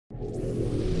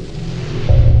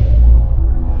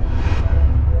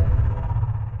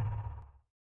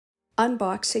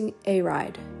Unboxing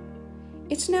A-Ride.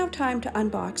 It's now time to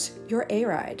unbox your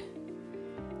A-Ride.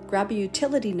 Grab a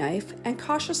utility knife and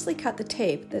cautiously cut the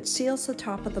tape that seals the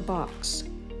top of the box.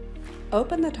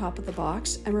 Open the top of the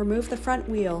box and remove the front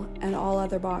wheel and all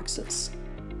other boxes.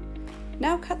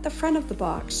 Now cut the front of the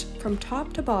box from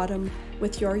top to bottom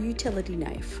with your utility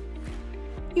knife.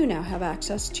 You now have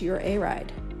access to your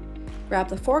A-Ride. Grab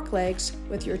the fork legs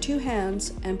with your two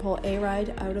hands and pull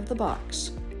A-Ride out of the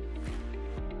box.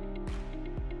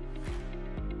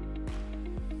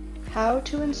 How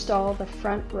to install the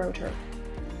front rotor.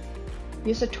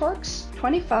 Use a Torx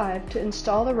 25 to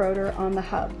install the rotor on the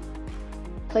hub.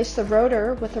 Place the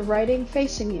rotor with the writing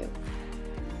facing you.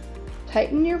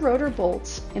 Tighten your rotor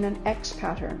bolts in an X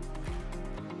pattern.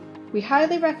 We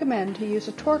highly recommend to use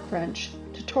a torque wrench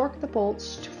to torque the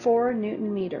bolts to 4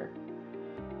 Nm.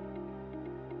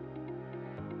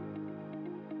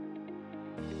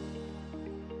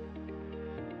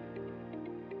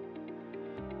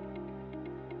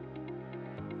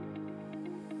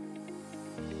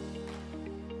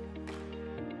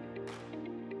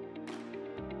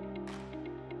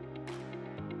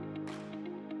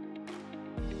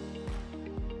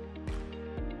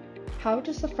 How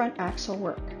does the front axle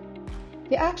work?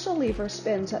 The axle lever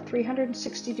spins at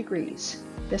 360 degrees.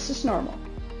 This is normal.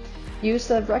 Use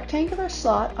the rectangular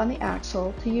slot on the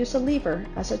axle to use the lever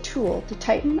as a tool to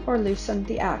tighten or loosen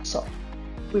the axle.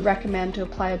 We recommend to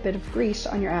apply a bit of grease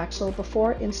on your axle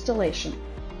before installation.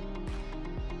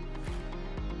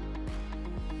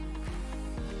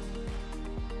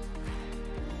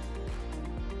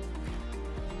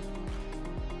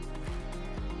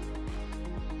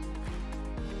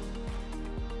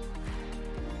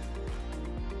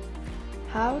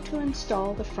 How to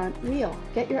install the front wheel.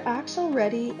 Get your axle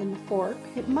ready in the fork.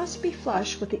 It must be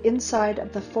flush with the inside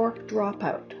of the fork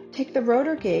dropout. Take the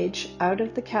rotor gauge out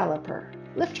of the caliper.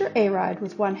 Lift your A-Ride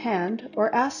with one hand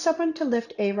or ask someone to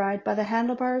lift A-Ride by the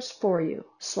handlebars for you.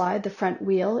 Slide the front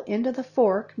wheel into the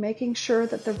fork, making sure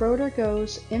that the rotor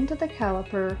goes into the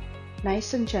caliper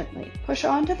nice and gently. Push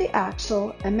onto the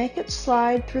axle and make it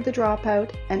slide through the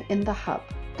dropout and in the hub.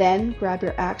 Then grab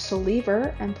your axle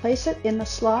lever and place it in the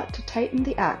slot to tighten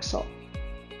the axle.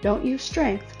 Don't use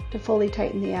strength to fully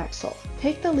tighten the axle.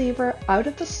 Take the lever out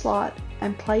of the slot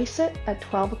and place it at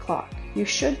 12 o'clock. You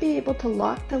should be able to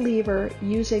lock the lever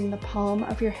using the palm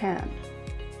of your hand.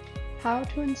 How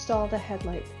to install the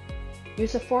headlight.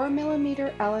 Use a 4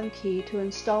 mm Allen key to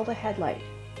install the headlight.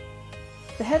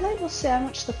 The headlight will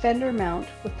sandwich the fender mount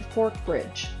with the fork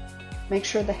bridge. Make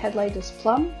sure the headlight is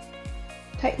plumb.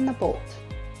 Tighten the bolt.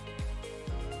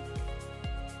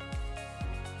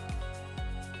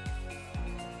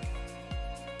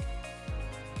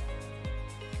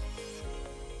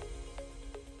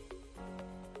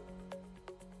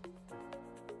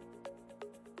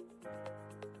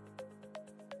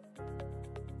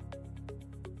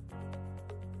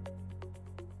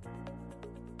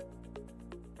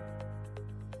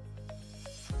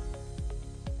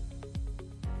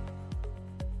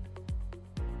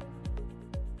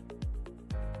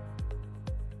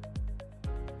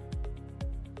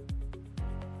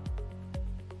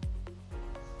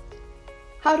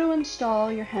 How to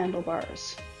install your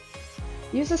handlebars.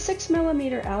 Use a 6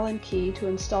 mm Allen key to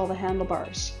install the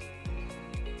handlebars.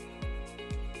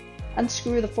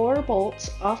 Unscrew the 4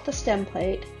 bolts off the stem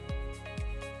plate .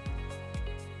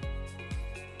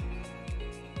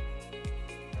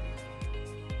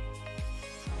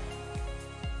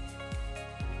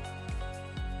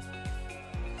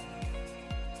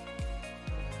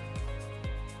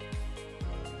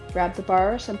 Grab the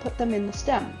bars and put them in the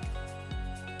stem.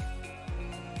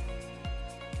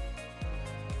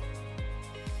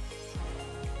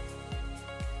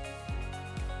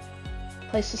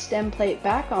 Place the stem plate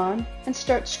back on and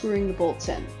start screwing the bolts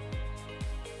in.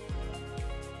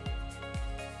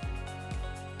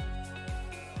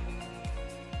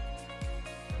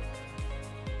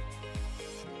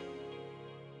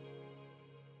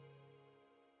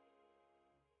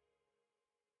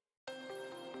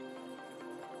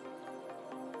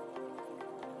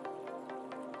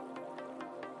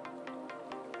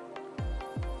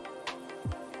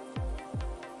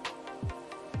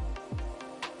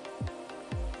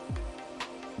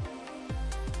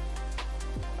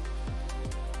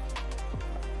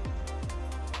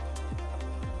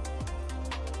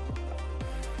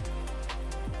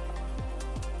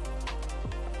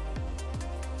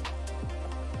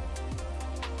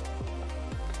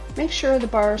 Make sure the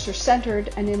bars are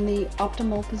centered and in the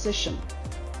optimal position.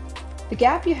 The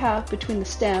gap you have between the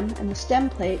stem and the stem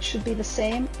plate should be the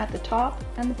same at the top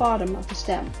and the bottom of the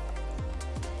stem.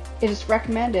 It is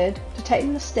recommended to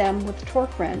tighten the stem with a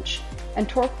torque wrench and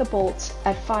torque the bolts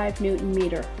at 5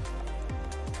 Nm.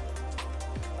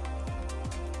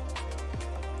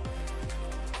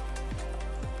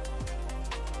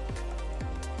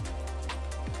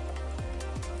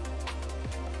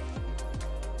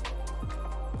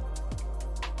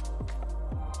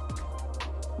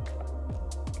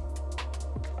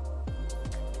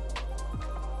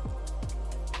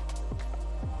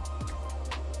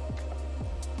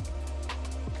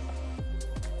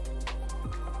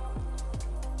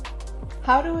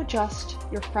 How to adjust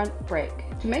your front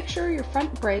brake. To make sure your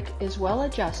front brake is well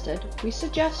adjusted, we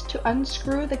suggest to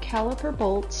unscrew the caliper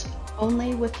bolts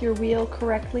only with your wheel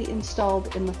correctly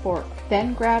installed in the fork.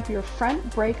 Then grab your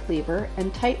front brake lever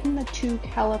and tighten the 2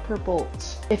 caliper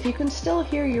bolts. If you can still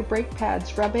hear your brake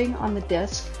pads rubbing on the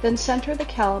disc, then center the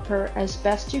caliper as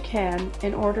best you can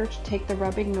in order to take the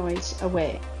rubbing noise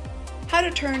away. How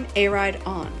to turn A-Ride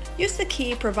on. Use the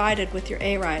key provided with your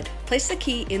A-Ride. Place the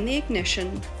key in the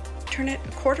ignition, turn it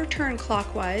a quarter turn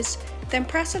clockwise, then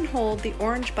press and hold the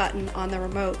orange button on the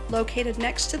remote located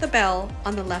next to the bell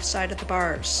on the left side of the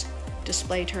bars.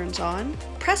 Display turns on.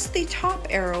 Press the top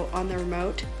arrow on the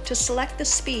remote to select the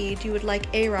speed you would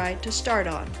like A-Ride to start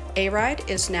on. A-Ride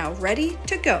is now ready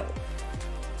to go.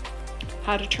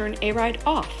 How to turn A-Ride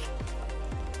off.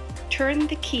 Turn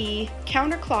the key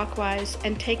counterclockwise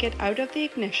and take it out of the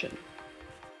ignition.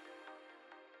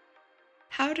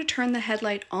 How to turn the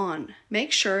headlight on.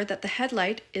 Make sure that the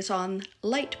headlight is on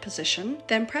light position,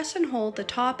 then press and hold the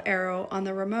top arrow on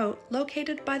the remote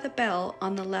located by the bell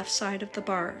on the left side of the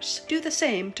bars. Do the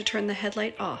same to turn the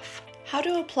headlight off. How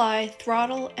to apply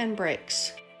throttle and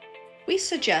brakes. We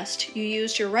suggest you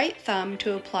use your right thumb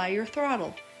to apply your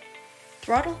throttle.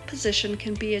 Throttle position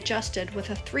can be adjusted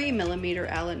with a 3 mm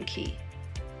Allen key.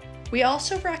 We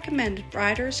also recommend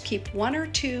riders keep 1 or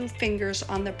 2 fingers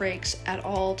on the brakes at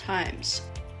all times.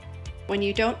 When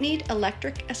you don't need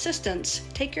electric assistance,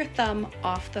 take your thumb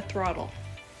off the throttle.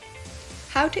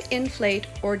 How to inflate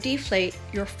or deflate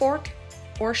your fork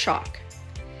or shock.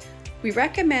 We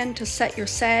recommend to set your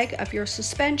sag of your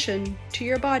suspension to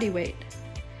your body weight.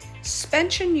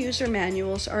 Suspension user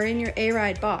manuals are in your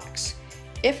A-Ride box.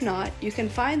 If not, you can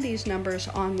find these numbers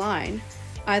online,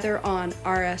 either on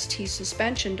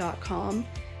rstsuspension.com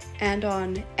and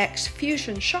on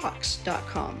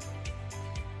xfusionshocks.com.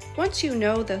 Once you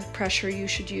know the pressure you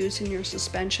should use in your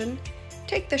suspension,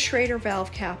 take the Schrader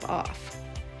valve cap off.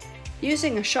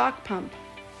 Using a shock pump,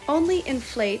 only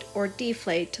inflate or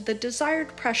deflate to the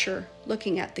desired pressure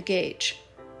looking at the gauge.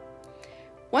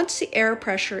 Once the air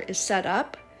pressure is set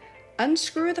up,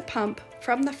 unscrew the pump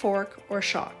from the fork or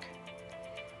shock.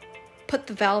 Put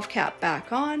the valve cap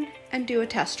back on and do a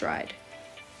test ride.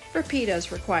 Repeat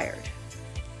as required.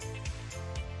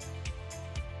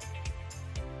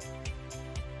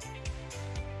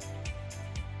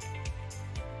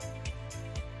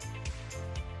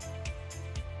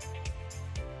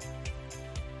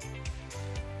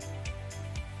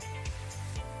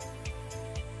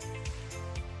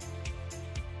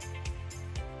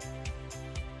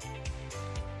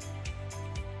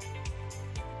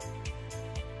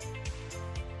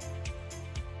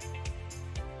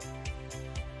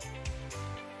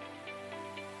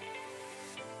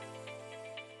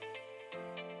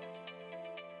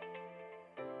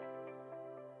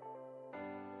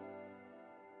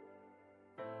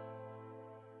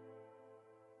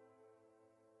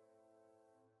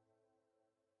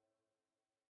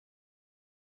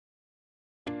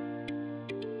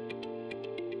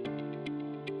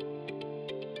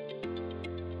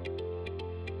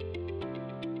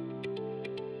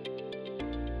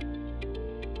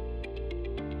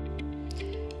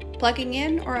 Plugging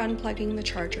in or unplugging the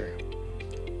charger.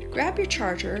 Grab your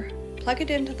charger, plug it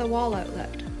into the wall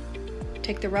outlet.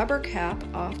 Take the rubber cap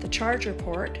off the charger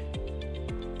port,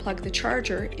 plug the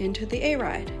charger into the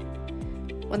A-Ride.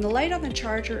 When the light on the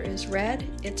charger is red,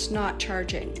 it's not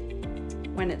charging.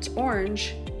 When it's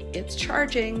orange, it's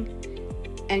charging,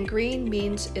 and green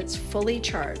means it's fully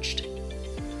charged.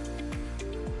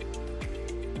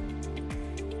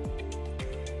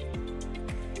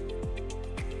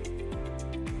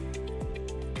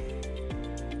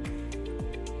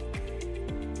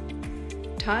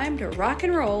 Time to rock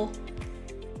and roll.